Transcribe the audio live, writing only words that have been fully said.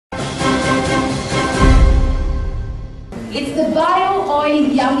the bio-oil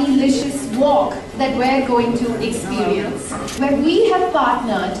yummy-licious walk that we're going to experience, where we have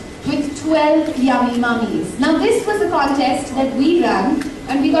partnered with 12 yummy mummies. Now this was a contest that we ran,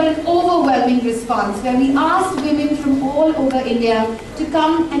 and we got an overwhelming response where we asked women from all over India to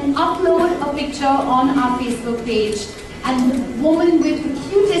come and upload a picture on our Facebook page, and the woman with the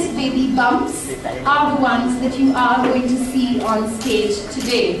cutest baby bumps are the ones that you are going to see on stage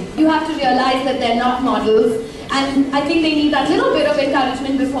today. You have to realize that they're not models, and I think they need that little bit of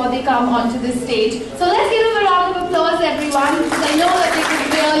encouragement before they come onto this stage. So let's give them a round of applause, everyone, because I know that they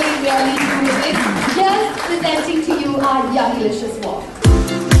could really, really do with it. Here's presenting to you our Yummy-licious walk.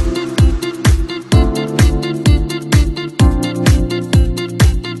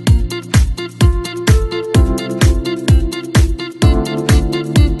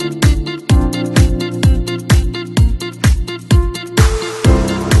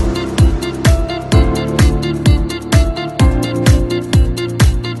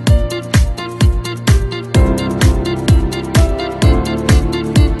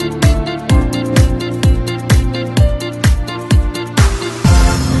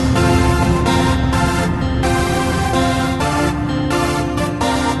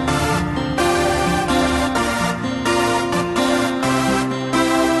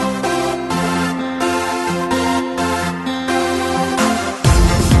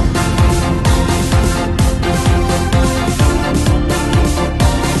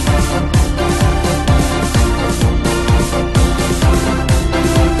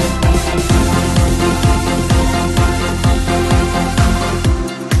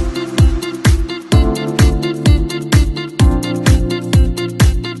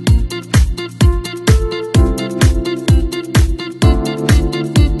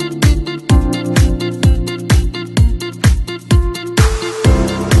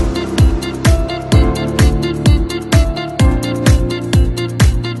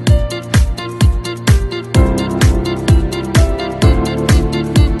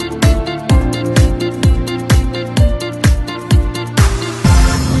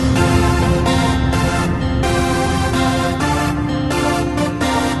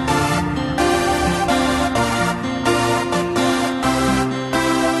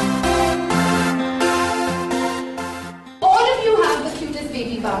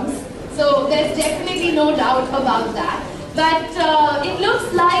 So there's definitely no doubt about that. But it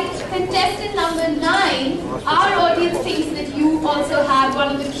looks like contestant number 9, our audience thinks that you also have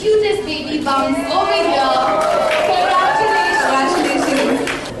one of the cutest baby bumps over here. Congratulations.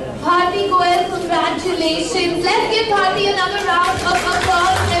 Bharti Goel, congratulations. Let's give Bharti another round of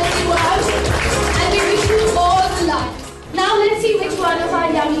applause, everyone. And we wish you all the luck. Now let's see which one of our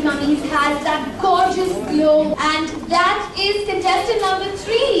yummy mummies has that gorgeous glow. And that is contestant number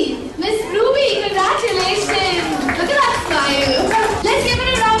 3, Miss Ruby. Congratulations. Look at that smile. Let's give it a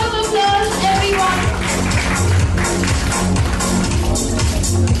round of applause, everyone.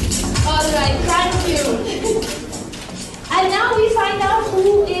 Alright, thank you. And now we find out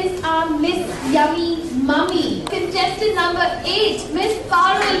who is our Miss Yummy Mummy. Contestant number 8, Miss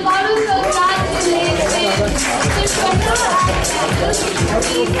Parul. Parul, congratulations. So Shveta and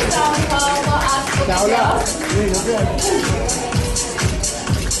please come for us over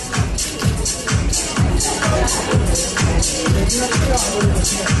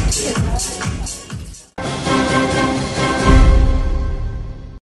here.